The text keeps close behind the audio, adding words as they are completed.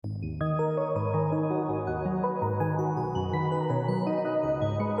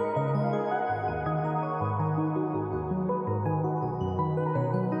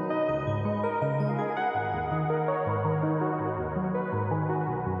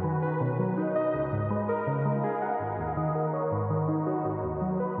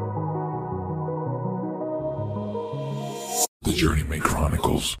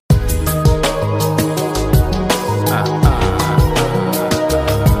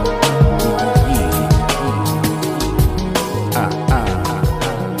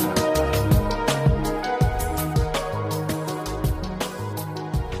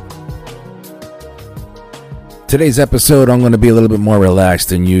Today's episode, I'm going to be a little bit more relaxed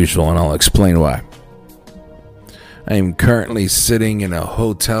than usual, and I'll explain why. I am currently sitting in a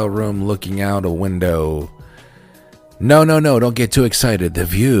hotel room looking out a window. No, don't get too excited. The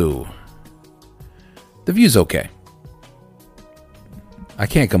view's okay. I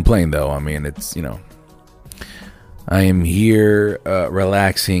can't complain, though. I mean, it's, I am here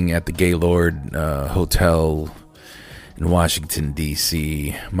relaxing at the Gaylord Hotel in Washington,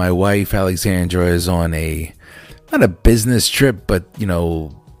 D.C. My wife, Alexandra, is on not a business trip, but,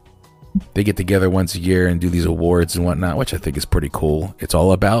 they get together once a year and do these awards and whatnot, which I think is pretty cool. It's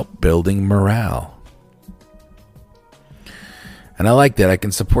all about building morale. And I like that. I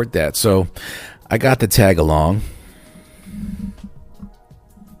can support that. So I got to tag along.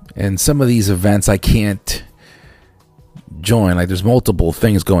 And some of these events I can't join. Like, there's multiple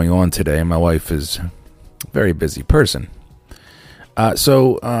things going on today, and my wife is a very busy person.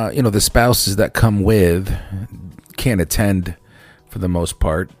 So the spouses that come with can't attend for the most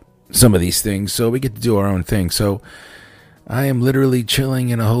part some of these things, so we get to do our own thing. So I am literally chilling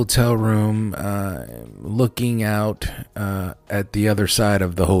in a hotel room, looking out at the other side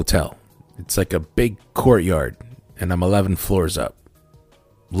of the hotel. It's like a big courtyard, and I'm 11 floors up,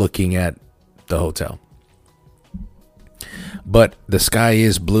 looking at the hotel. But the sky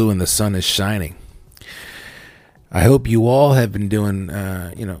is blue and the sun is shining. I hope you all have been doing,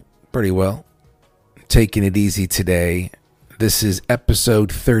 pretty well. Taking it easy today. This is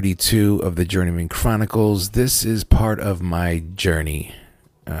episode 32 of the Journeyman Chronicles. This is part of my journey.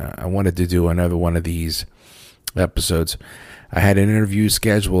 I wanted to do another one of these episodes. I had an interview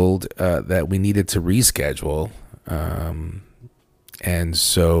scheduled that we needed to reschedule. And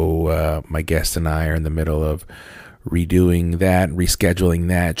so my guest and I are in the middle of redoing that, rescheduling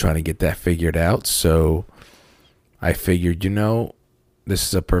that, trying to get that figured out. So I figured, this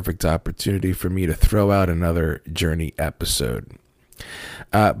is a perfect opportunity for me to throw out another journey episode.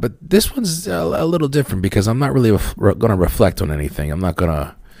 But this one's a little different because I'm not really going to reflect on anything. I'm not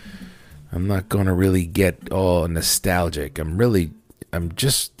going to really get all nostalgic. I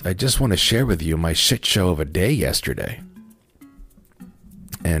just want to share with you my shit show of a day yesterday,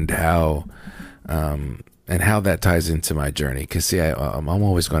 and how that ties into my journey. Because see, I'm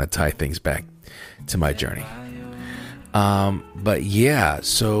always going to tie things back to my journey. But yeah,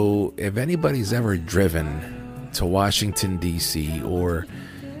 so if anybody's ever driven to Washington, D.C. or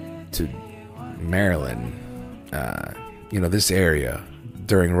to Maryland, this area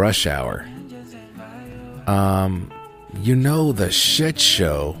during rush hour, the shit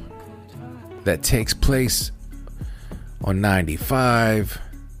show that takes place on 95.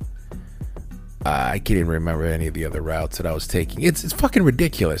 I can't even remember any of the other routes that I was taking. It's fucking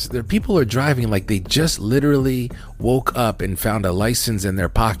ridiculous. People are driving like they just literally woke up and found a license in their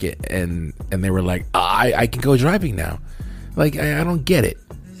pocket, and they were like, I can go driving now. Like, I don't get it.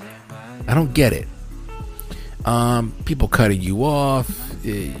 People cutting you off,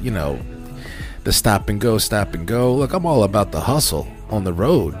 the stop and go. Look, I'm all about the hustle on the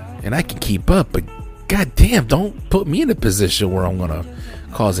road, and I can keep up, but goddamn, don't put me in a position where I'm gonna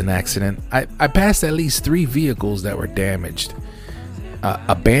cause an accident. I passed at least 3 vehicles that were damaged.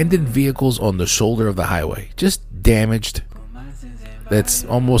 Abandoned vehicles on the shoulder of the highway. Just damaged. That's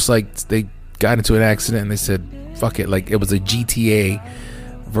almost like they got into an accident and they said, fuck it. Like it was a GTA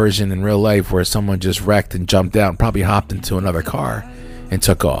version in real life where someone just wrecked and jumped out and probably hopped into another car and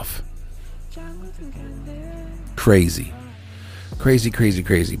took off. Crazy.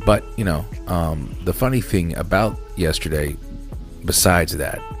 But, the funny thing about yesterday, besides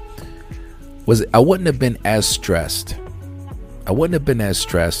that, was I wouldn't have been as stressed.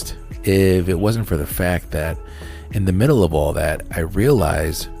 If it wasn't for the fact that in the middle of all that, I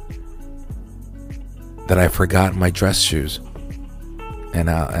realized that I forgot my dress shoes. And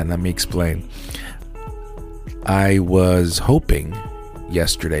let me explain. I was hoping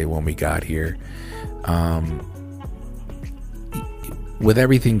yesterday when we got here, with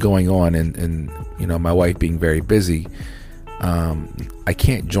everything going on and my wife being very busy, I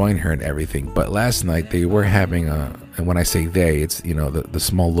can't join her in everything. But last night they were having and when I say they, it's the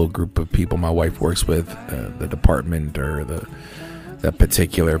small little group of people my wife works with, the department or the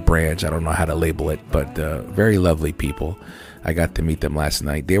particular branch. I don't know how to label it, but very lovely people. I got to meet them last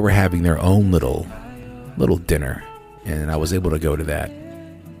night. They were having their own little dinner, and I was able to go to that.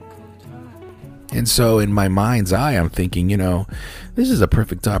 And so in my mind's eye, I'm thinking, this is a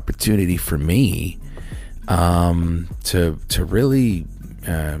perfect opportunity for me to really,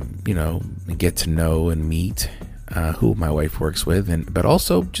 get to know and meet who my wife works with, but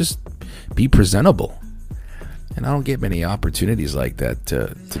also just be presentable. And I don't get many opportunities like that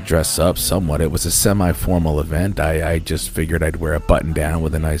to dress up somewhat. It was a semi-formal event. I just figured I'd wear a button down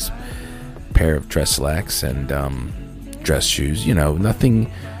with a nice pair of dress slacks and dress shoes. You know,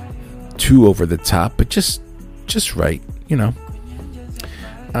 nothing too over the top, but just right, you know.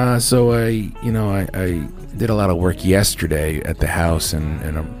 So I did a lot of work yesterday at the house,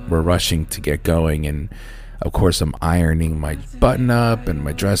 and we're rushing to get going. And of course, I'm ironing my button up and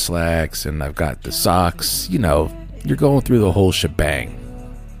my dress slacks, and I've got the socks. You know, you're going through the whole shebang.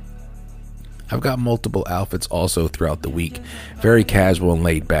 I've got multiple outfits also throughout the week, very casual and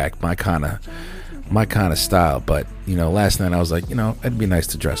laid back, my kind of style. But you know, last night I was like, you know, it'd be nice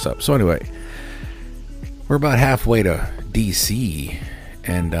to dress up. So anyway, we're about halfway to DC,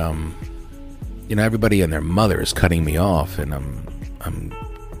 and you know, everybody and their mother is cutting me off, and I'm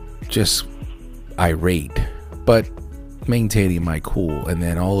just irate, but maintaining my cool. And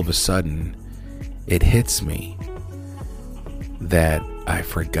then all of a sudden it hits me that I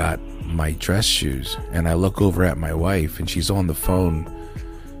forgot my dress shoes, and I look over at my wife, and she's on the phone,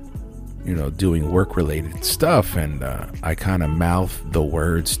 you know, doing work related stuff, and I kind of mouth the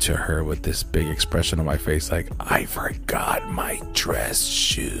words to her with this big expression on my face, like, I forgot my dress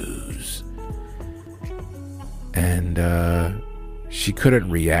shoes. And she couldn't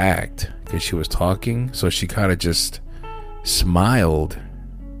react because she was talking, so she kind of just smiled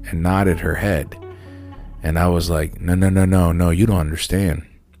and nodded her head. And I was like, no, you don't understand.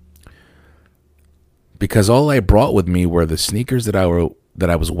 Because all I brought with me were the sneakers that I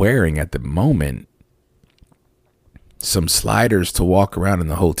was wearing at the moment, some sliders to walk around in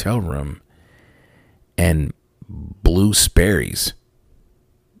the hotel room, and blue Sperrys.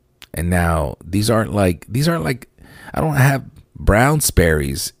 And now these aren't like I don't have brown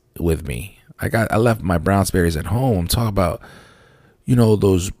Sperrys with me. I left my brown Sperrys at home. I'm talking about, you know,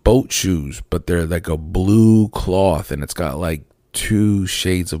 those boat shoes, but they're like a blue cloth, and it's got like 2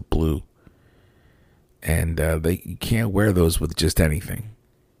 shades of blue. And you can't wear those with just anything.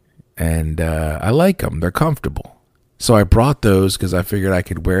 And I like them. They're comfortable. So I brought those because I figured I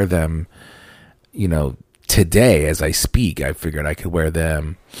could wear them, you know, today as I speak. I figured I could wear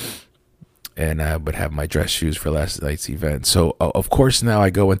them, and I would have my dress shoes for last night's event. So, of course, now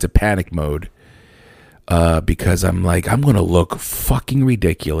I go into panic mode because I'm like, I'm going to look fucking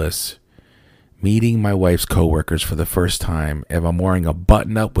ridiculous meeting my wife's coworkers for the first time if I'm wearing a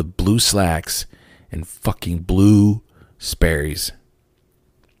button-up with blue slacks and fucking blue Sperrys.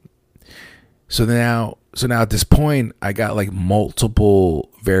 So now at this point, I got like multiple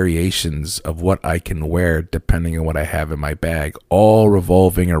variations of what I can wear depending on what I have in my bag, all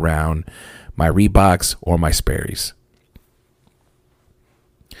revolving around my Reeboks or my Sperrys.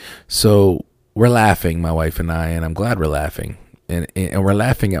 So we're laughing, my wife and I, and I'm glad we're laughing. And we're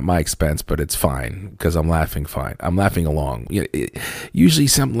laughing at my expense, but it's fine because I'm laughing fine. I'm laughing along. Usually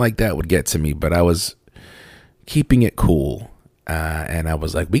something like that would get to me, but I was keeping it cool. And I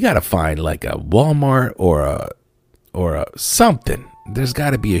was like, we got to find like a Walmart or a something. There's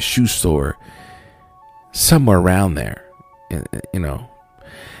got to be a shoe store somewhere around there, you know.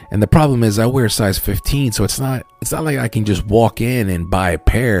 And the problem is I wear size 15, so it's not like I can just walk in and buy a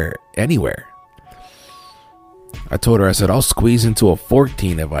pair anywhere. I told her, I said, I'll squeeze into a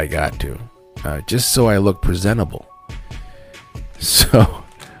 14 if I got to, just so I look presentable. So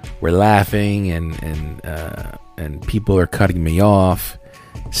we're laughing, and people are cutting me off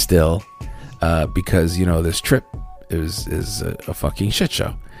still, because, you know, this trip is a fucking shit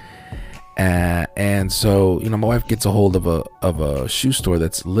show. And so, you know, my wife gets a hold of a shoe store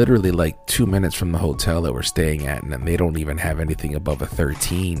that's literally like 2 minutes from the hotel that we're staying at, and then they don't even have anything above a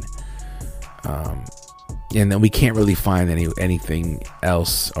 13. And then we can't really find anything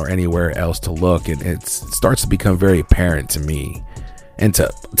else or anywhere else to look, and it starts to become very apparent to me and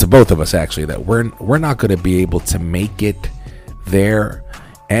to both of us actually that we're not going to be able to make it there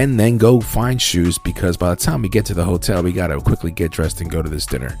and then go find shoes, because by the time we get to the hotel, we got to quickly get dressed and go to this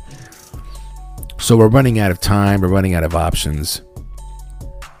dinner. So we're running out of time, we're running out of options,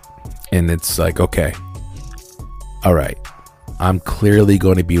 and it's like, okay, all right, I'm clearly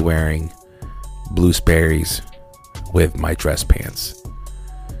going to be wearing blue Sperrys with my dress pants,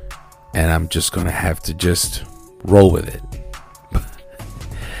 and I'm just going to have to just roll with it.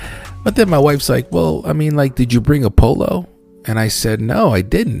 But then my wife's like, well, I mean, like, did you bring a polo? And I said, no, I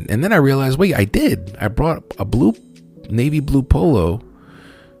didn't. And then I realized, wait, I did. I brought a navy blue polo.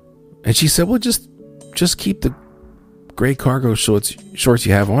 And she said, well, just keep the gray cargo shorts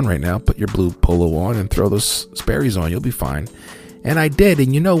you have on right now. Put your blue polo on and throw those Sperrys on. You'll be fine. And I did.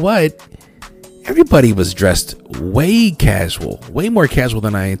 And you know what? everybody was dressed way casual, way more casual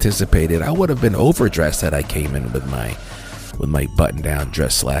than I anticipated. I would have been overdressed had I came in with my button-down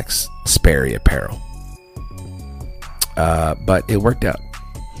dress slacks, Sperry apparel. But it worked out.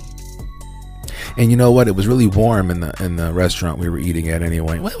 And you know what? It was really warm in the restaurant we were eating at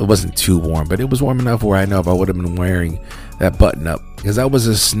anyway. Well, it wasn't too warm, but it was warm enough where I know if I would have been wearing that button up, because I was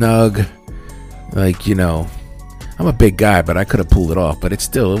a snug, like, you know, I'm a big guy, but I could have pulled it off. But it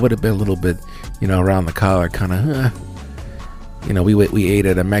would have been a little bit, you know, around the collar, kind of. You know, we ate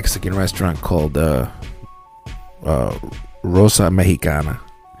at a Mexican restaurant called Rosa Mexicana,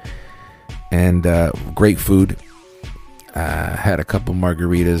 and great food. Had a couple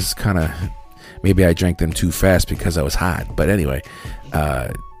margaritas, kind of. Maybe I drank them too fast because I was hot. But anyway,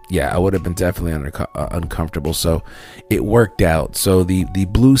 yeah, I would have been definitely uncomfortable. So it worked out. So the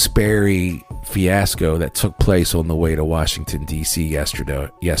Blue Sperry fiasco that took place on the way to Washington, D.C.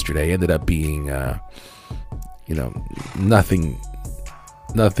 yesterday ended up being, you know, nothing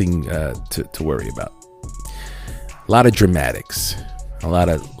to worry about. A lot of dramatics, a lot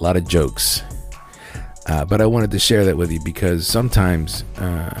of jokes. But I wanted to share that with you because sometimes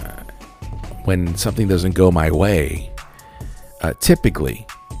when something doesn't go my way, typically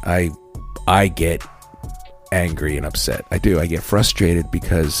I get angry and upset. I do. I get frustrated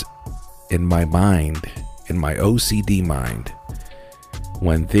because in my mind, in my OCD mind,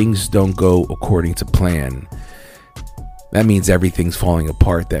 when things don't go according to plan, that means everything's falling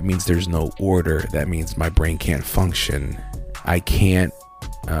apart. That means there's no order. That means my brain can't function. I can't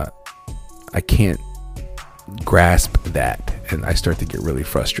grasp that, and I start to get really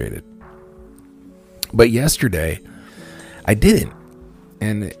frustrated. But yesterday, I didn't,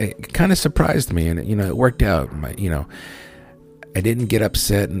 and it kind of surprised me, and you know, it worked out. I didn't get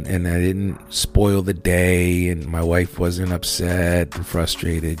upset, and I didn't spoil the day, and my wife wasn't upset and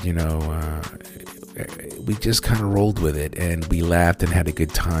frustrated. You know, we just kind of rolled with it, and we laughed and had a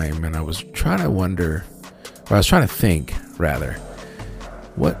good time. And I was trying to think, rather,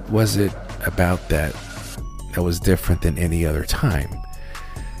 what was it about that was different than any other time?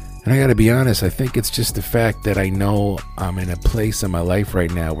 And I gotta be honest, I think it's just the fact that I know I'm in a place in my life right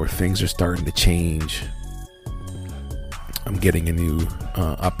now where things are starting to change. I'm getting a new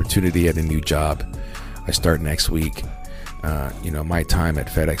opportunity at a new job. I start next week. You know, my time at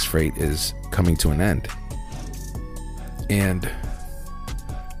FedEx Freight is coming to an end. And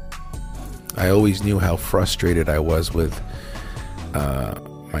I always knew how frustrated I was with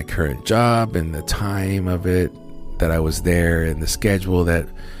my current job and the time of it that I was there and the schedule that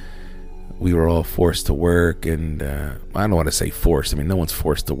we were all forced to work. And I don't want to say forced. I mean, no one's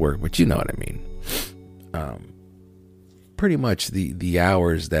forced to work, but you know what I mean. Pretty much the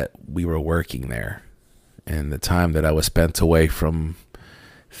hours that we were working there and the time that I was spent away from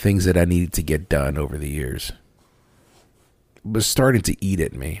things that I needed to get done over the years was starting to eat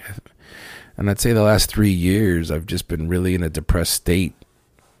at me. And I'd say the last 3 years, I've just been really in a depressed state.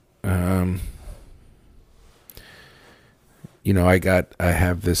 You know, I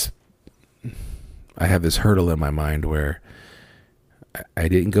have this hurdle in my mind where I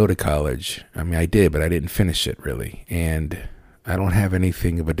didn't go to college. I mean, I did, but I didn't finish it really. And I don't have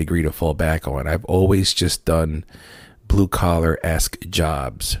anything of a degree to fall back on. I've always just done blue collar-esque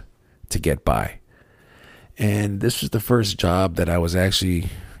jobs to get by. And this was the first job that I was actually,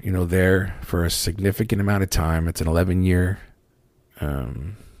 you know, there for a significant amount of time. It's an 11 years at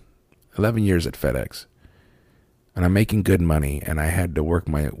FedEx. And I'm making good money, and I had to work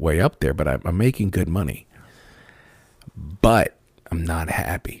my way up there, but I'm making good money. But I'm not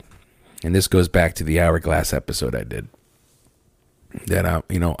happy. And this goes back to the Hourglass episode I did. That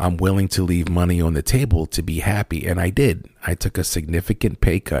I'm willing to leave money on the table to be happy, and I did. I took a significant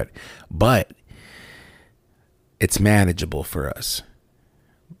pay cut, but it's manageable for us.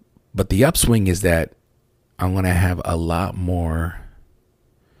 But the upswing is that I'm going to have a lot more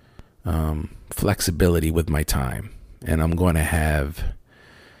flexibility with my time, and I'm going to have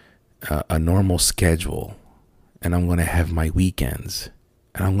a normal schedule, and I'm going to have my weekends,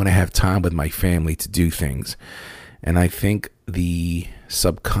 and I'm going to have time with my family to do things. And I think the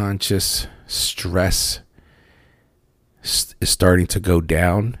subconscious stress is starting to go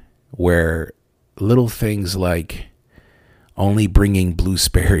down, where little things like only bringing blue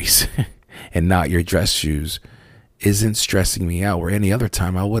Sperrys and not your dress shoes isn't stressing me out, where any other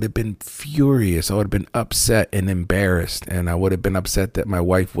time I would have been furious. I would have been upset and embarrassed, and I would have been upset that my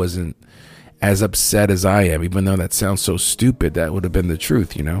wife wasn't as upset as I am, even though that sounds so stupid. That would have been the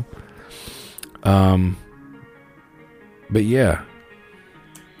truth, you know? But yeah,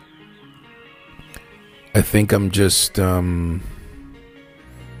 I think I'm just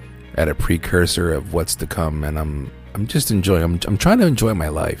at a precursor of what's to come, and I'm just enjoying. I'm trying to enjoy my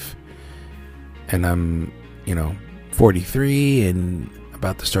life, and I'm 43 and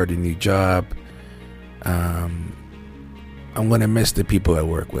about to start a new job. I'm gonna miss the people I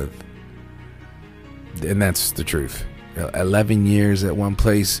work with, and that's the truth. 11 years at one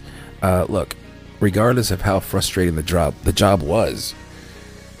place. Look, regardless of how frustrating the job was,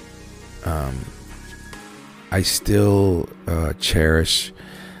 I still cherish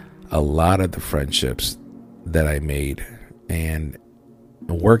a lot of the friendships that I made. And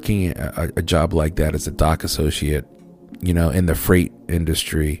working a job like that as a dock associate, in the freight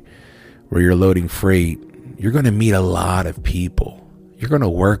industry where you're loading freight, you're going to meet a lot of people. You're going to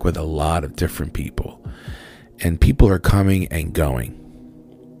work with a lot of different people, and people are coming and going.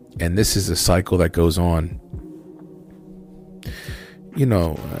 And this is a cycle that goes on.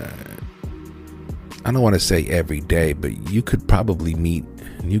 I don't want to say every day, but you could probably meet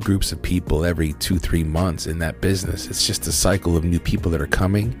new groups of people every 2-3 months in that business. It's just a cycle of new people that are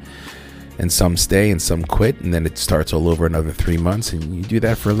coming, and some stay and some quit, and then it starts all over another 3 months. And you do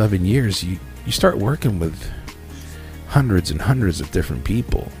that for 11 years. You start working with hundreds and hundreds of different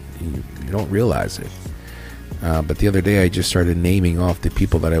people. You don't realize it. But the other day I just started naming off the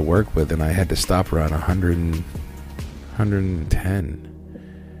people that I work with, and I had to stop around 110.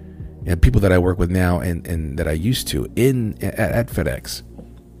 And people that I work with now and that I used to at FedEx.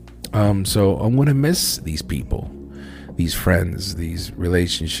 So I'm going to miss these people, these friends, these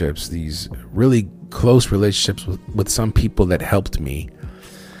relationships, these really close relationships with some people that helped me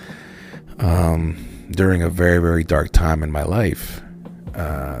during a very, very dark time in my life,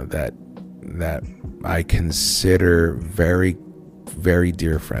 that I consider very, very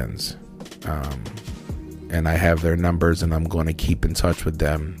dear friends. And I have their numbers, and I'm going to keep in touch with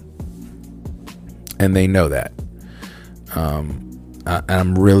them. And they know that.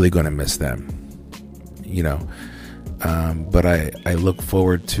 I'm really going to miss them, but I look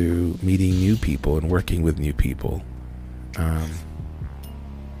forward to meeting new people and working with new people.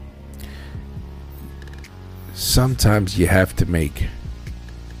 Sometimes you have to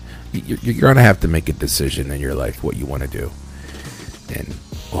you're going to have to make a decision in your life, what you want to do. And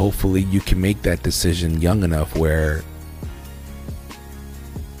hopefully you can make that decision young enough where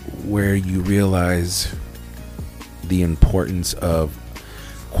you realize the importance of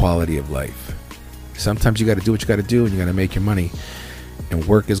quality of life. Sometimes you got to do what you got to do, and you got to make your money, and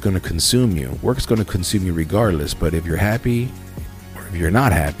work is going to consume you. Work is going to consume you regardless, but if you're happy or if you're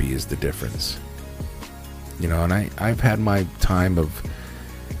not happy is the difference. And I've had my time of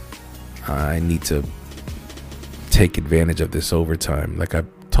I need to take advantage of this overtime, like I've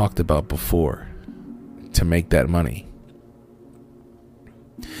talked about before, to make that money.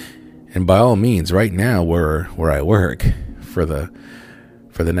 And by all means, right now where I work for the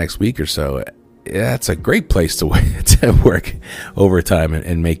next week or so, that's a great place to work overtime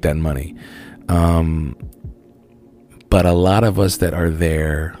and make that money. But a lot of us that are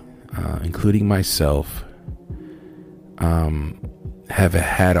there, including myself, have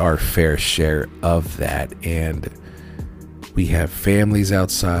had our fair share of that, and we have families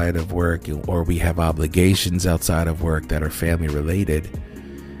outside of work, or we have obligations outside of work that are family related.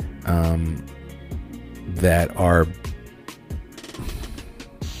 That are,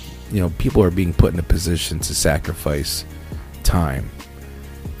 people are being put in a position to sacrifice time,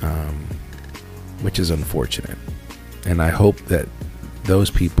 which is unfortunate. And I hope that those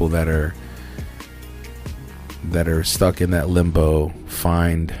people that are stuck in that limbo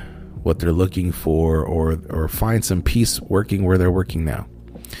find what they're looking for, or find some peace working where they're working now.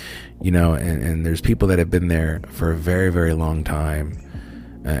 And there's people that have been there for a very, very long time.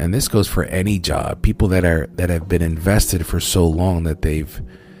 And this goes for any job. People that have been invested for so long that they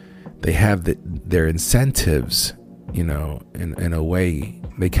have their incentives, in a way,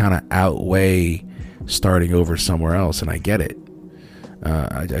 they kind of outweigh starting over somewhere else. And I get it.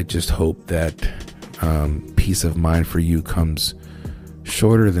 I just hope that peace of mind for you comes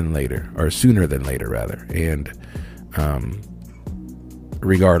sooner than later, rather. And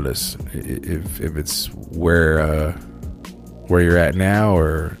regardless, if it's where you're at now,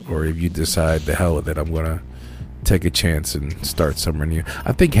 or if you decide the hell with it, I'm gonna take a chance and start somewhere new.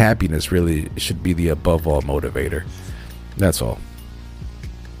 I think happiness really should be the above all motivator. That's all.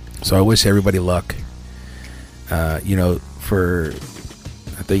 So I wish everybody luck. For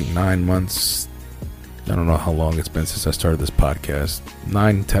I think 9 months, I don't know how long it's been since I started this podcast.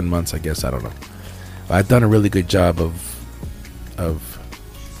 9-10 months, I guess. I don't know. I've done a really good job of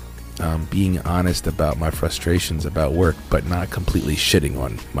being honest about my frustrations about work, but not completely shitting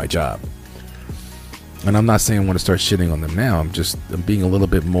on my job. And I'm not saying I want to start shitting on them now. I'm being a little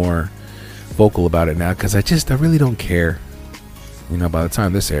bit more vocal about it now because I really don't care. By the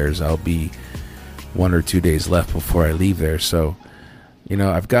time this airs, I'll be 1 or 2 days left before I leave there. So,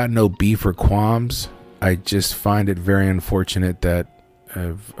 I've got no beef or qualms. I just find it very unfortunate that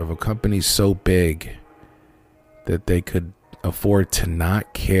of a company so big that they could afford to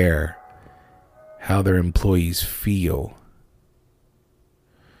not care how their employees feel,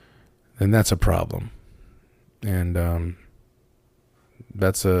 then that's a problem. And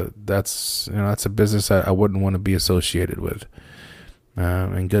that's a business I wouldn't want to be associated with.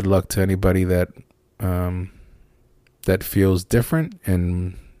 And good luck to anybody that feels different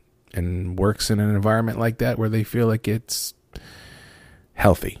and works in an environment like that where they feel like it's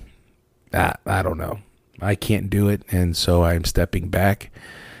healthy. I don't know. I can't do it, and so I'm stepping back,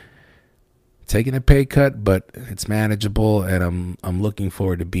 taking a pay cut, but it's manageable, and I'm looking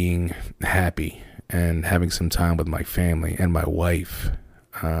forward to being happy and having some time with my family and my wife,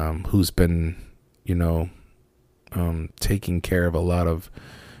 who's been, taking care of a lot of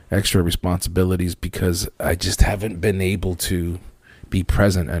extra responsibilities because I just haven't been able to be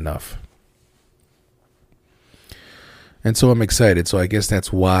present enough. And so I'm excited. So I guess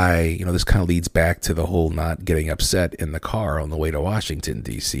that's why, this kind of leads back to the whole not getting upset in the car on the way to Washington,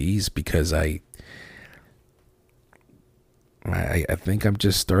 D.C. is because I think I'm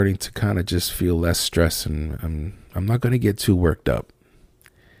just starting to kind of just feel less stress, and I'm not going to get too worked up,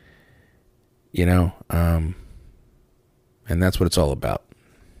 and that's what it's all about.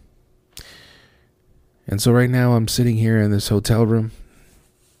 And so right now I'm sitting here in this hotel room.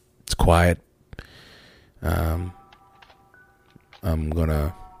 It's quiet. I'm going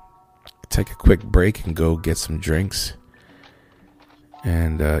to take a quick break and go get some drinks.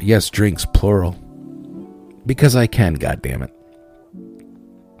 And yes, drinks, plural. Because I can, goddammit.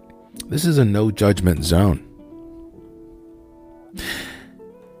 This is a no judgment zone.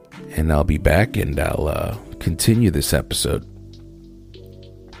 And I'll be back and I'll continue this episode.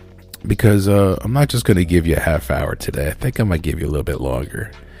 Because I'm not just going to give you a half hour today. I think I might give you a little bit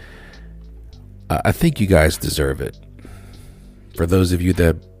longer. I think you guys deserve it. For those of you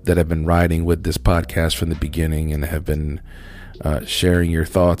that have been riding with this podcast from the beginning and have been sharing your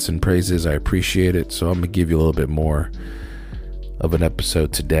thoughts and praises, I appreciate it. So I'm going to give you a little bit more of an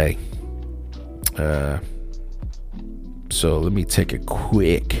episode today. So let me take a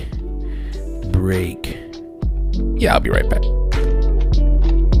quick break. Yeah, I'll be right back.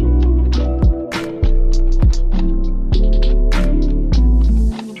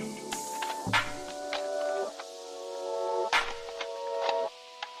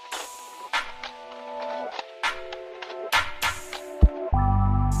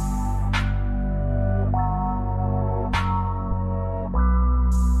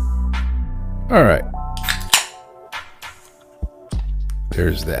 All right.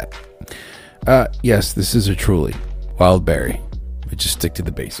 There's that. Yes, this is a truly wild berry. We just stick to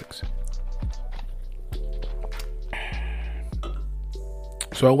the basics.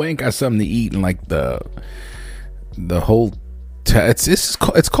 So I went and got something to eat, and like the whole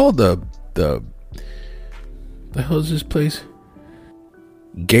it's called the hell is this place?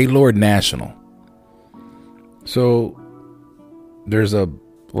 Gaylord National. So there's a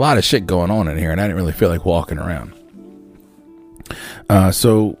lot of shit going on in here, and I didn't really feel like walking around.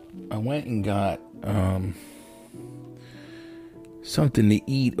 So I went and got something to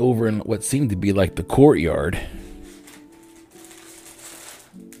eat over in what seemed to be like the courtyard.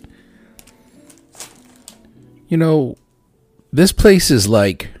 This place is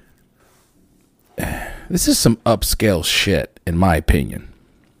like, this is some upscale shit, in my opinion,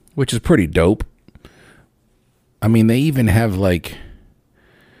 which is pretty dope. I mean, they even have like,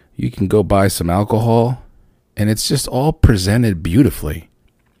 you can go buy some alcohol, and it's just all presented beautifully.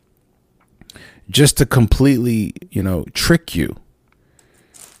 Just to completely, trick you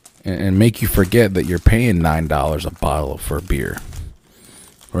and make you forget that you're paying $9 a bottle for a beer.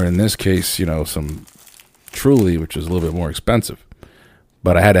 Or in this case, some Truly, which was a little bit more expensive.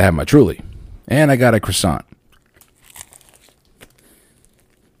 But I had to have my Truly. And I got a croissant.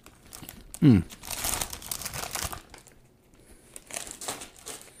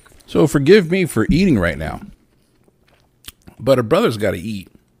 So forgive me for eating right now. But a brother's got to eat.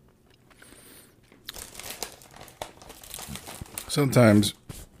 Sometimes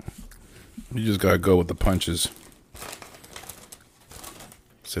you just got to go with the punches.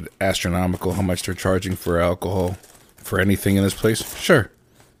 Is it astronomical how much they're charging for alcohol for anything in this place? Sure.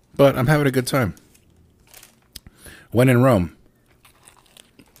 But I'm having a good time. When in Rome,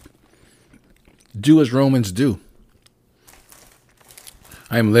 do as Romans do.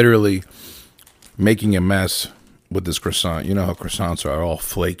 I am literally making a mess with this croissant. You know how croissants are all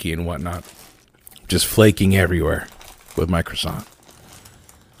flaky and whatnot. Just flaking everywhere with my croissant.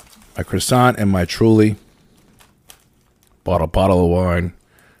 My croissant and my Truly. Bought a bottle of wine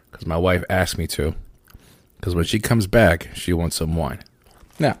because my wife asked me to. Because when she comes back, she wants some wine.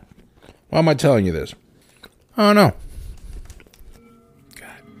 Now, why am I telling you this? Oh, no.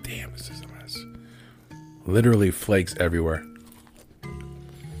 God damn, this is a mess. Literally flakes everywhere.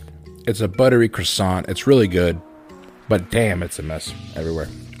 It's a buttery croissant. It's really good. But damn, it's a mess everywhere.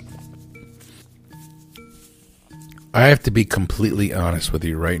 I have to be completely honest with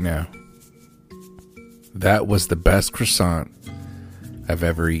you right now. That was the best croissant I've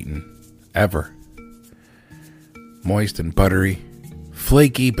ever eaten. Ever. Moist and buttery.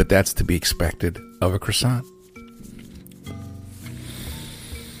 Flaky, but that's to be expected of a croissant.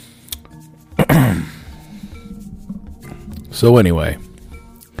 So anyway,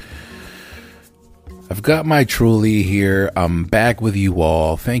 I've got my Truly here. I'm back with you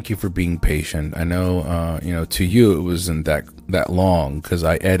all. Thank you for being patient. I know, to you it wasn't that long because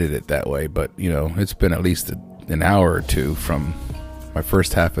I edit it that way, but it's been at least an hour or two from my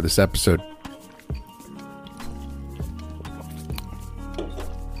first half of this episode.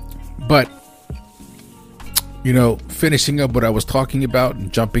 But, finishing up what I was talking about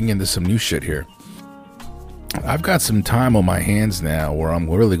and jumping into some new shit here. I've got some time on my hands now where I'm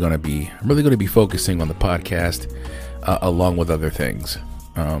really going to be focusing on the podcast along with other things.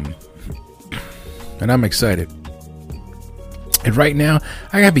 And I'm excited. And right now,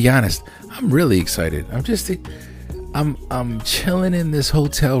 I gotta be honest, I'm really excited. I'm chilling in this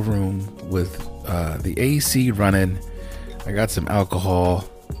hotel room with the AC running. I got some alcohol.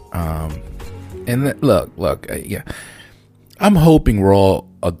 And look, yeah. I'm hoping we're all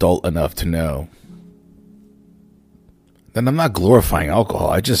adult enough to know that I'm not glorifying alcohol.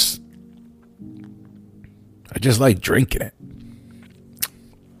 I just like drinking it.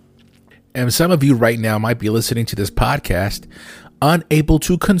 And some of you right now might be listening to this podcast unable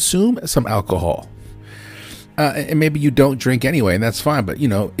to consume some alcohol. And maybe you don't drink anyway, and that's fine. But,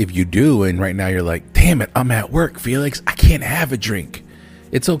 if you do, and right now you're like, damn it, I'm at work, Felix. I can't have a drink.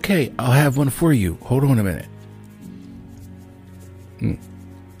 It's okay. I'll have one for you. Hold on a minute.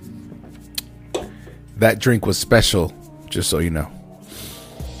 That drink was special, just so you know.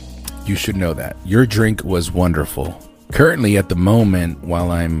 You should know that. Your drink was wonderful. Currently, at the moment,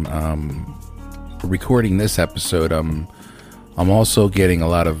 while I'm recording this episode, I'm also getting a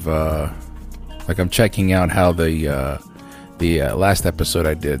lot of I'm checking out how the last episode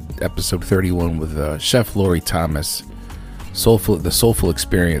I did, episode 31 with Chef Lori Thomas, the Soulful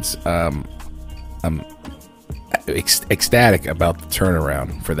Experience. I'm ecstatic about the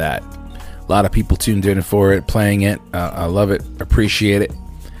turnaround for that. A lot of people tuned in for it, playing it. I love it, appreciate it.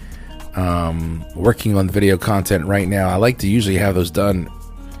 Working on video content right now. I like to usually have those done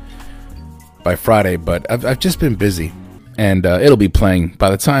by Friday, but I've just been busy, and it'll be playing by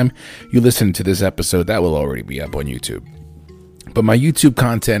the time you listen to this episode. That will already be up on YouTube. But my YouTube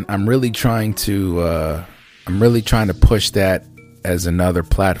content, I'm really trying to push that as another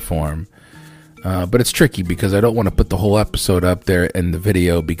platform. But it's tricky because I don't want to put the whole episode up there in the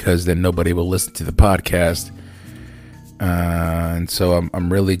video because then nobody will listen to the podcast. And so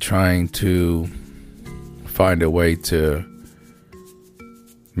I'm really trying to find a way to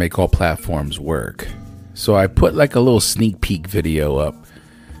make all platforms work. So I put like a little sneak peek video up.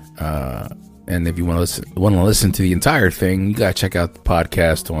 And if you want to listen to the entire thing, you gotta check out the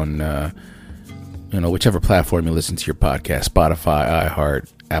podcast on whichever platform you listen to your podcast: Spotify,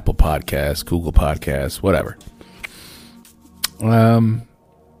 iHeart, Apple Podcasts, Google Podcasts, whatever.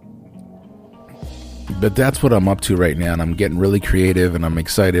 But that's what I'm up to right now, and I'm getting really creative, and I'm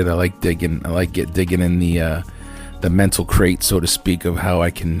excited. I like digging in the mental crate, so to speak, of how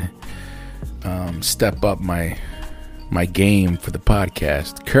I can step up my game for the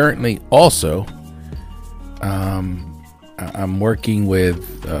podcast. Currently, also, I'm working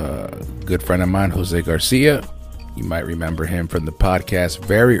with a good friend of mine, Jose Garcia. You might remember him from the podcast.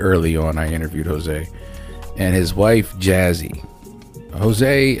 Very early on, I interviewed Jose and his wife, Jazzy.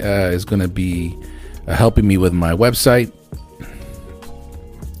 Jose is going to be helping me with my website,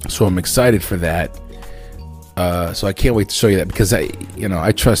 so I'm excited for that. So I can't wait to show you that because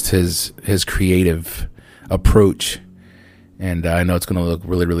I trust his creative approach, and I know it's going to look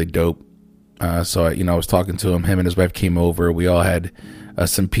really, really dope. So I was talking to him. Him and his wife came over. We all had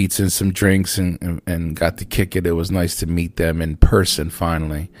some pizza and some drinks and got to kick it. It was nice to meet them in person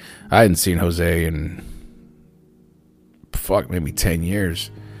finally. I hadn't seen Jose in maybe 10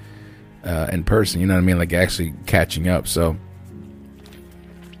 years in person. You know what I mean? Like actually catching up. So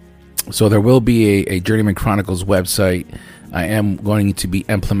So there will be a Journeyman Chronicles website. I am going to be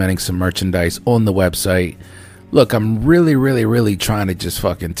implementing some merchandise on the website. Look, I'm really, really, really trying to just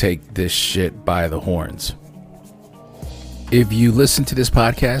fucking take this shit by the horns. If you listen to this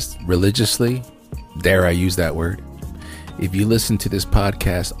podcast religiously, dare I use that word? If you listen to this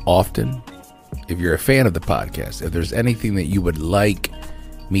podcast often, if you're a fan of the podcast, if there's anything that you would like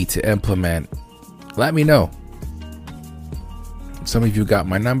me to implement, let me know. Some of you got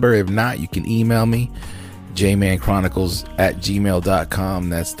my number. If not, you can email me, jmanchronicles@gmail.com.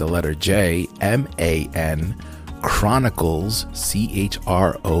 That's the letter J, M-A-N, Chronicles,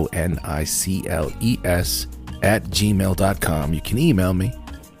 CHRONICLES, @gmail.com. You can email me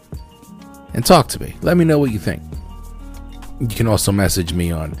and talk to me. Let me know what you think. You can also message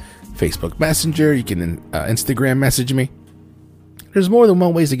me on Facebook Messenger. You can Instagram message me. There's more than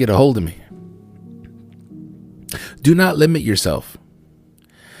one ways to get a hold of me. Do not limit yourself.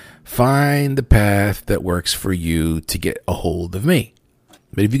 Find the path that works for you to get a hold of me.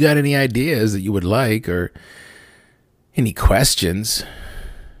 But if you got any ideas that you would like or any questions,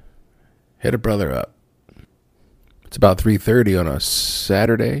 hit a brother up. It's about 3:30 on a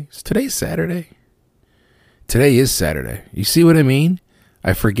Saturday. Today's Saturday. Today is Saturday. You see what I mean?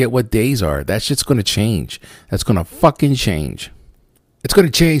 I forget what days are. That shit's going to change. That's going to fucking change. It's going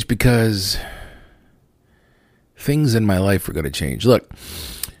to change because things in my life are going to change. Look,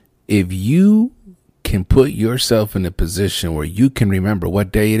 if you can put yourself in a position where you can remember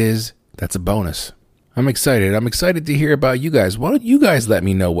what day it is, that's a bonus. I'm excited. I'm excited to hear about you guys. Why don't you guys let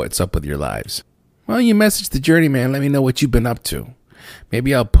me know what's up with your lives? Why don't you message the Journeyman? Let me know what you've been up to.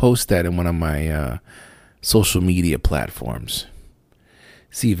 Maybe I'll post that in one of my social media platforms.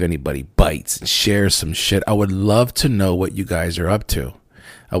 See if anybody bites and shares some shit. I would love to know what you guys are up to.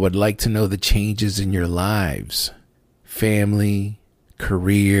 I would like to know the changes in your lives. Family,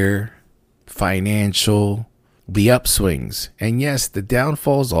 career, financial, the upswings. And yes, the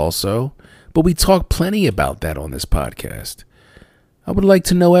downfalls also. But we talk plenty about that on this podcast. I would like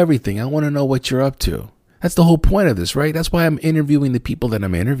to know everything. I want to know what you're up to. That's the whole point of this, right? That's why I'm interviewing the people that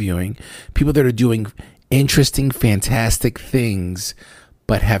I'm interviewing. People that are doing interesting, fantastic things,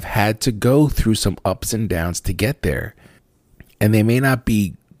 but have had to go through some ups and downs to get there. And they may not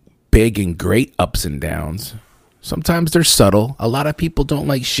be big and great ups and downs. Sometimes they're subtle. A lot of people don't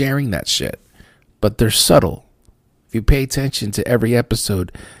like sharing that shit, but they're subtle. If you pay attention to every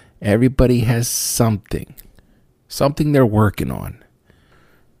episode, everybody has something they're working on.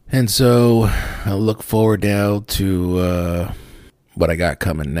 And so I look forward now to what I got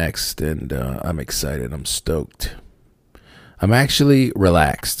coming next, and I'm excited. I'm stoked. I'm actually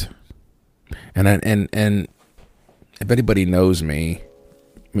relaxed. And if anybody knows me,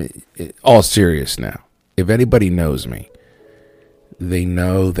 all serious now, if anybody knows me, they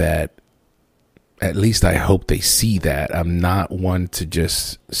know that, at least I hope they see that, I'm not one to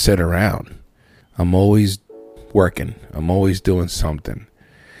just sit around. I'm always working. I'm always doing something.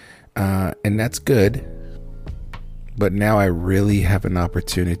 And that's good. But now I really have an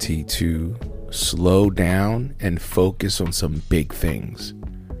opportunity to slow down and focus on some big things.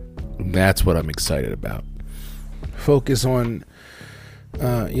 That's what I'm excited about. Focus on,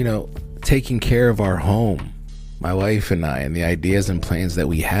 taking care of our home, my wife and I, and the ideas and plans that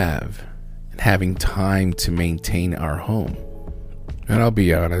we have, and having time to maintain our home. And I'll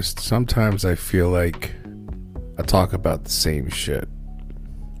be honest, sometimes I feel like I talk about the same shit.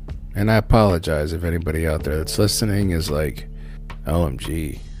 And I apologize if anybody out there that's listening is like,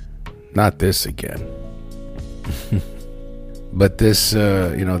 OMG, not this again. But this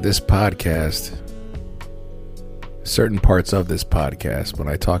podcast, certain parts of this podcast, when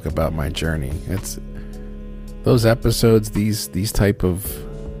I talk about my journey, it's those episodes, these type of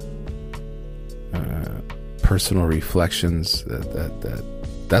personal reflections,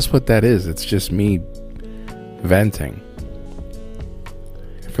 that's what that is. It's just me venting.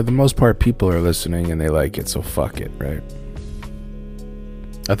 For the most part, people are listening and they like it, so fuck it, right?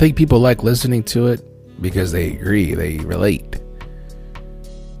 I think people like listening to it because they agree, they relate.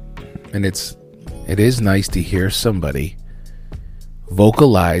 And it is nice to hear somebody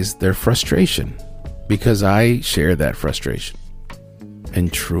vocalize their frustration, because I share that frustration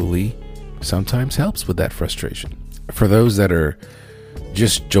and truly sometimes helps with that frustration. For those that are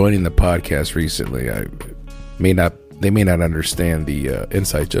just joining the podcast recently, they may not understand the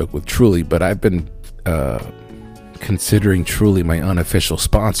inside joke with Truly, but I've been considering Truly my unofficial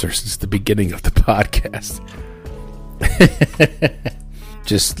sponsor since the beginning of the podcast.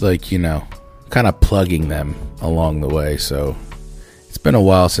 Just like, kind of plugging them along the way. So it's been a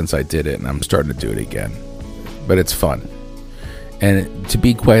while since I did it, and I'm starting to do it again. But it's fun. And to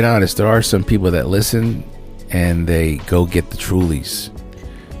be quite honest, there are some people that listen and they go get the Trulies.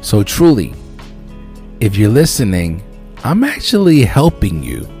 So truly, if you're listening, I'm actually helping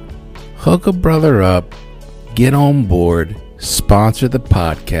you. Hook a brother up, get on board, sponsor the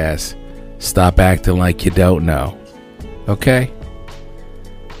podcast, stop acting like you don't know. Okay?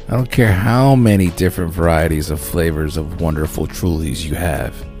 I don't care how many different varieties of flavors of wonderful Trulies you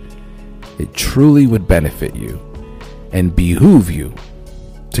have. It truly would benefit you and behoove you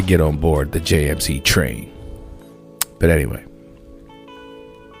to get on board the JMC train. But anyway,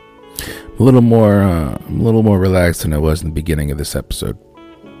 I'm a little more relaxed than I was in the beginning of this episode.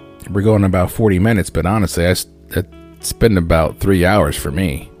 We're going about 40 minutes, but honestly, it's been about 3 hours for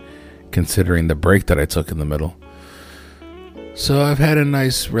me, considering the break that I took in the middle. So I've had a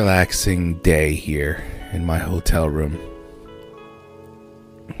nice relaxing day here in my hotel room.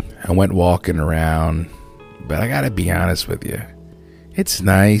 I went walking around, but I gotta be honest with you, it's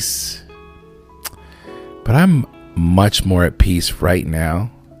nice, but I'm much more at peace right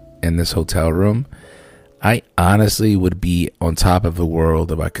now in this hotel room. I honestly would be on top of the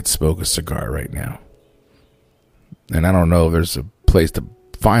world if I could smoke a cigar right now. And I don't know if there's a place to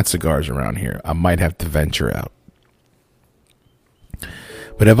find cigars around here. I might have to venture out.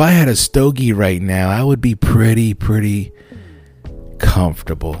 But if I had a stogie right now, I would be pretty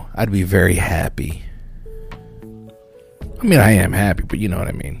comfortable. I'd be very happy. I mean, I am happy, but you know what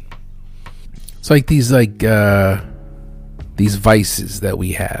I mean. It's like these vices that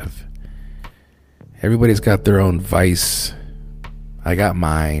we have. Everybody's got their own vice. I got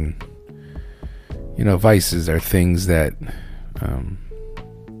mine. You know, vices are things that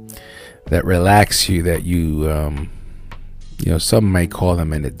relax you, that you, some might call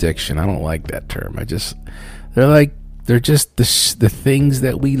them an addiction. I don't like that term. They're just the things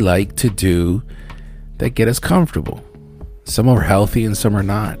that we like to do that get us comfortable. Some are healthy and some are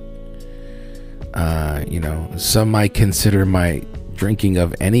not. Some might consider my drinking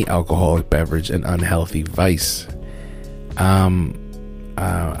of any alcoholic beverage an unhealthy vice.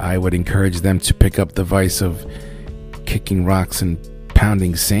 I would encourage them to pick up the vice of kicking rocks and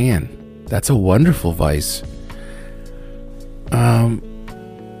pounding sand. That's a wonderful vice.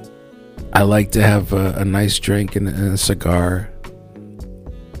 I like to have a nice drink and a cigar.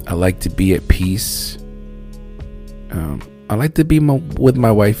 I like to be at peace. I like to be with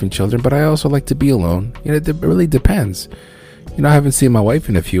my wife and children, but I also like to be alone. It really depends. I haven't seen my wife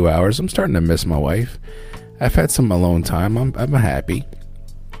in a few hours. I'm starting to miss my wife. I've had some alone time. I'm happy.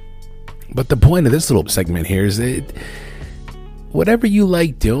 But the point of this little segment here is that whatever you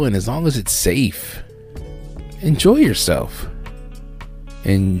like doing, as long as it's safe, enjoy yourself.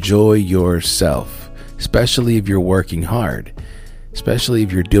 Enjoy yourself, especially if you're working hard, especially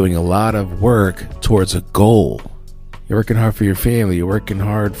if you're doing a lot of work towards a goal. You're working hard for your family. You're working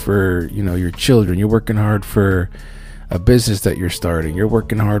hard for, your children. You're working hard for a business that you're starting. You're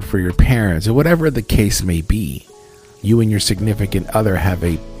working hard for your parents, or whatever the case may be. You and your significant other have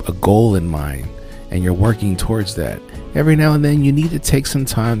a goal in mind, and you're working towards that. Every now and then you need to take some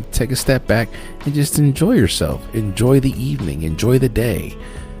time, take a step back, and just enjoy yourself. Enjoy the evening. Enjoy the day.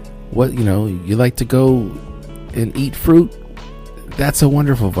 You like to go and eat fruit? That's a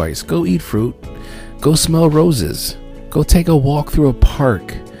wonderful vice. Go eat fruit. Go smell roses. Go take a walk through a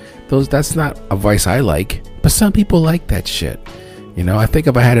park. That's not a vice I like, but some people like that shit. I think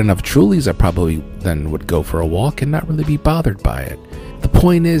if I had enough Trulies, I probably then would go for a walk and not really be bothered by it. The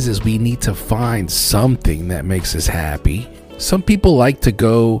point is we need to find something that makes us happy. Some people like to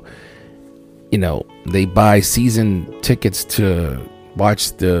go, they buy season tickets to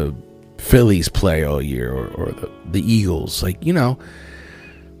watch the Phillies play all year, or the Eagles.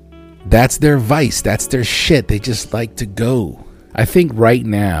 That's their vice. That's their shit. They just like to go. I think right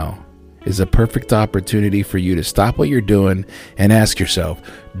now is a perfect opportunity for you to stop what you're doing and ask yourself,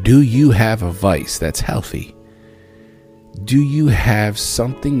 do you have a vice that's healthy? Do you have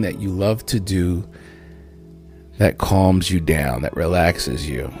something that you love to do that calms you down, that relaxes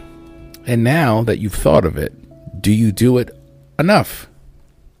you? And now that you've thought of it, do you do it enough?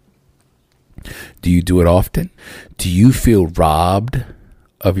 Do you do it often? Do you feel robbed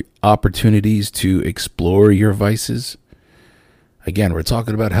of opportunities to explore your vices? Again, we're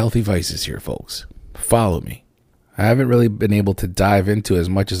talking about healthy vices here, folks. Follow me. I haven't really been able to dive into as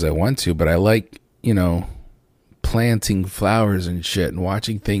much as I want to, but I like, planting flowers and shit and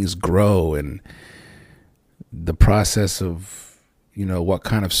watching things grow, and the process of, what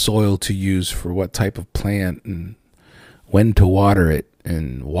kind of soil to use for what type of plant and when to water it,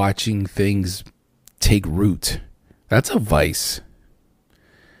 and watching things take root. That's a vice.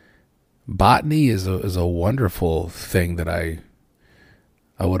 Botany is a wonderful thing that I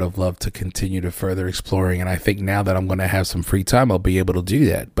I would have loved to continue to further exploring. And I think now that I'm going to have some free time, I'll be able to do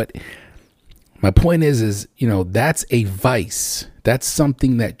that. But my point is, that's a vice. That's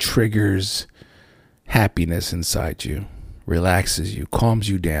something that triggers happiness inside you, relaxes you, calms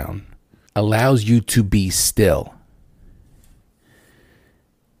you down, allows you to be still.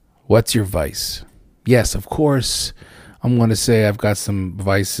 What's your vice? Yes, of course, I'm going to say I've got some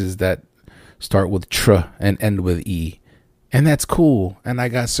vices that start with tr and end with e. And that's cool. And I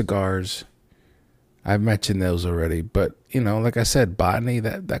got cigars. I've mentioned those already. But, like I said, botany,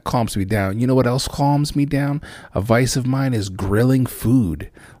 that calms me down. You know what else calms me down? A vice of mine is grilling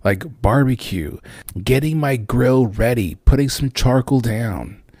food, like barbecue, getting my grill ready, putting some charcoal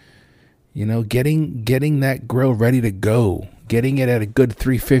down, getting that grill ready to go, getting it at a good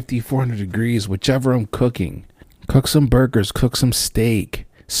 350, 400 degrees, whichever I'm cooking. Cook some burgers, cook some steak,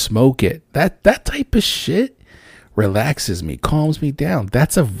 smoke it. That type of shit relaxes me, calms me down.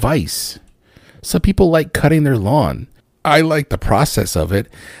 That's a vice. Some people like cutting their lawn. I like the process of it.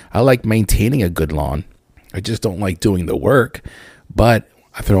 I like maintaining a good lawn. I just don't like doing the work. But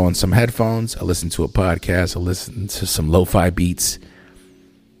I throw on some headphones. I listen to a podcast. I listen to some lo-fi beats.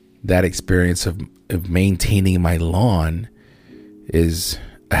 That experience of maintaining my lawn is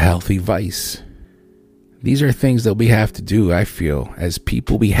a healthy vice. These are things that we have to do, I feel. As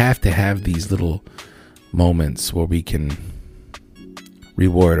people, we have to have these little moments where we can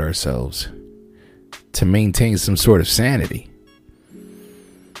reward ourselves to maintain some sort of sanity.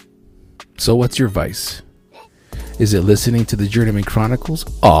 So what's your vice? Is it listening to the Journeyman Chronicles?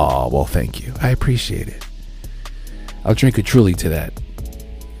 Oh, well, thank you. I appreciate it. I'll drink a Truly to that.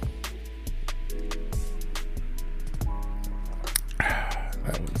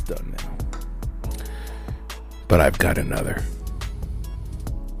 That one's done now. But I've got another.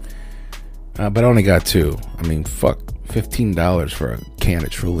 But I only got two. I mean, fuck. $15 for a can of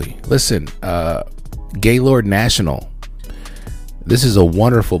Truly. Listen, Gaylord National. This is a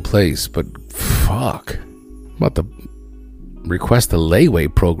wonderful place, but fuck. I'm about to request a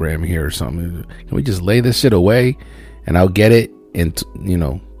layaway program here or something. Can we just lay this shit away and I'll get it in,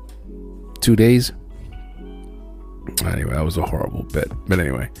 2 days? Anyway, that was a horrible bit. But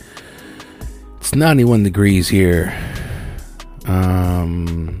anyway, it's 91 degrees here.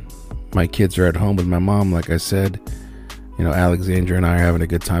 My kids are at home with my mom, like I said. Alexandra and I are having a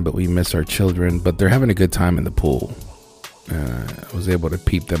good time, but we miss our children. But they're having a good time in the pool. I was able to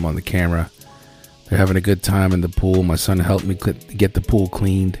peep them on the camera. They're having a good time in the pool. My son helped me get the pool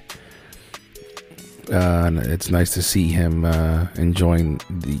cleaned. And it's nice to see him enjoying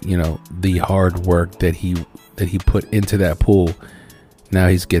the hard work that he put into that pool. Now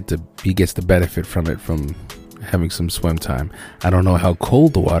he gets the benefit from it, from having some swim time. I don't know how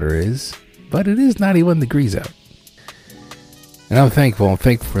cold the water is, but it is 91 degrees out. And I'm thankful. I'm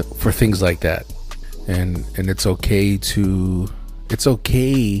thankful for things like that. And it's okay.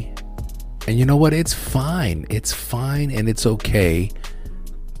 And you know what? It's fine. It's fine, and it's okay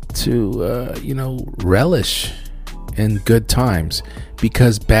to relish in good times,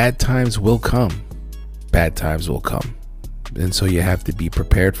 because bad times will come. Bad times will come. And so you have to be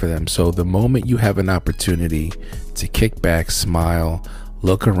prepared for them. So the moment you have an opportunity to kick back, smile,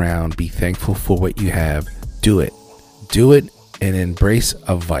 look around, be thankful for what you have, do it. Do it and embrace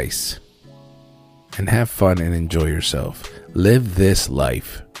a vice. And have fun and enjoy yourself. Live this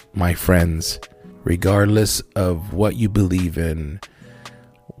life, my friends, regardless of what you believe in,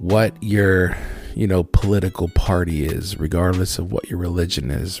 what your, political party is, regardless of what your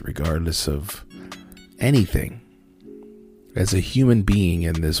religion is, regardless of anything. As a human being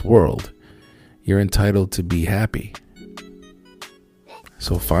in this world, you're entitled to be happy.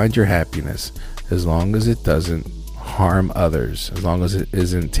 So find your happiness, as long as it doesn't harm others, as long as it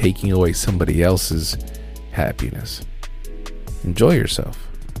isn't taking away somebody else's happiness. Enjoy yourself.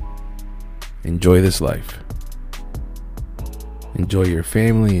 Enjoy this life. Enjoy your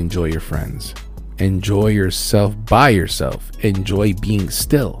family. Enjoy your friends. Enjoy yourself by yourself. Enjoy being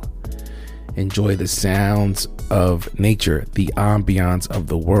still. Enjoy the sounds of nature, the ambiance of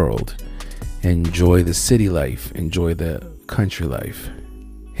the world. Enjoy the city life. Enjoy the country life.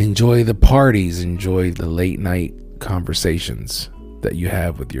 Enjoy the parties. Enjoy the late night conversations that you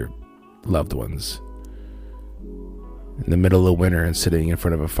have with your loved ones in the middle of winter and sitting in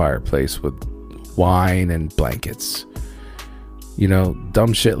front of a fireplace with wine and blankets.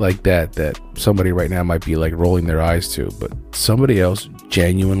 Dumb shit like that somebody right now might be like rolling their eyes to, but somebody else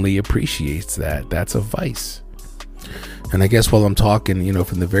genuinely appreciates that. That's a vice. And I guess while I'm talking,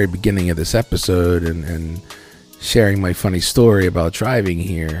 from the very beginning of this episode and sharing my funny story about driving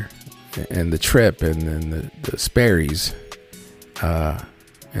here and the trip and the Sperrys,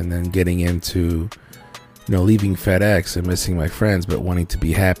 and then getting into, leaving FedEx and missing my friends, but wanting to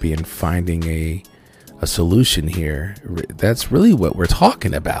be happy and finding a solution here. That's really what we're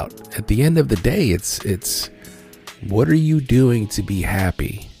talking about. At the end of the day, it's what are you doing to be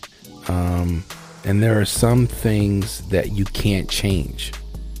happy? And there are some things that you can't change.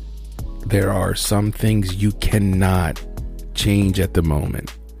 There are some things you cannot change at the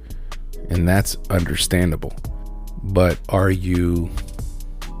moment, and that's understandable. But are you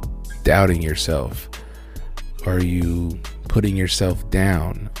doubting yourself? Are you putting yourself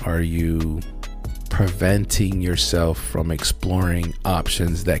down? Are you preventing yourself from exploring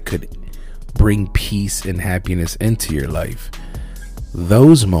options that could bring peace and happiness into your life?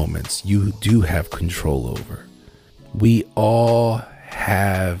 Those moments you do have control over. We all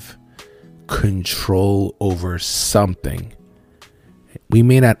have control over something. We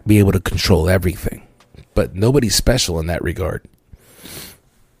may not be able to control everything, but nobody's special in that regard,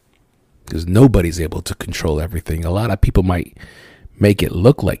 because nobody's able to control everything. A lot of people might make it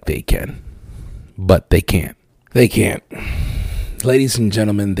look like they can, but they can't. They can't. Ladies and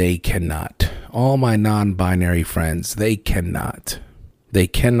gentlemen, they cannot. All my non-binary friends, they cannot. They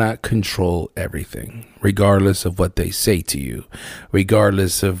cannot control everything, regardless of what they say to you,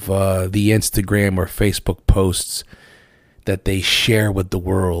 regardless of the Instagram or Facebook posts that they share with the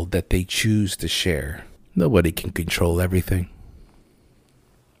world, that they choose to share. Nobody can control everything.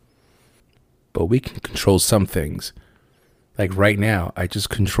 But we can control some things. Like right now, I just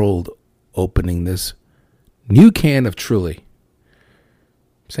controlled opening this new can of Truly.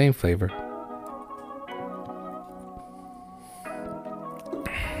 Same flavor.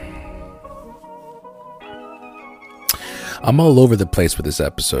 I'm all over the place with this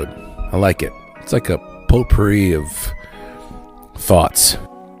episode. I like it. It's like a potpourri of thoughts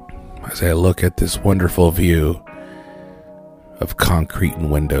as I look at this wonderful view of concrete and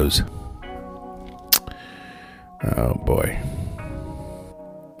windows. Oh boy.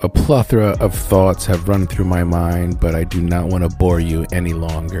 A plethora of thoughts have run through my mind, but I do not want to bore you any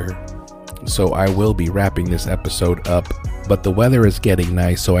longer. So I will be wrapping this episode up, but the weather is getting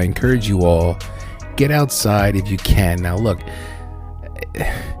nice, so I encourage you all, get outside if you can. Now look,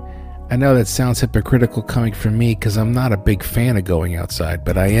 I know that sounds hypocritical coming from me because I'm not a big fan of going outside,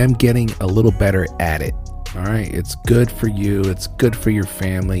 but I am getting a little better at it. All right, it's good for you. It's good for your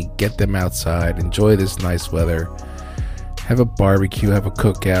family. Get them outside. Enjoy this nice weather. Have a barbecue, have a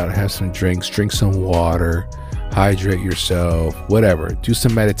cookout, have some drinks, drink some water, hydrate yourself, whatever. Do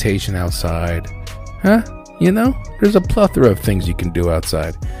some meditation outside. Huh? There's a plethora of things you can do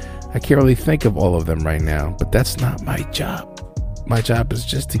outside. I can't really think of all of them right now, but that's not my job. My job is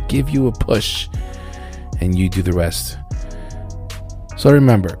just to give you a push and you do the rest. So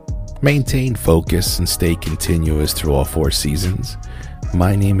remember, maintain focus and stay continuous through all 4 seasons.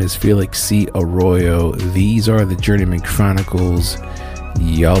 My name is Felix C. Arroyo. These are the Journeyman Chronicles.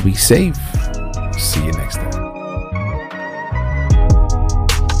 Y'all be safe. See you next time.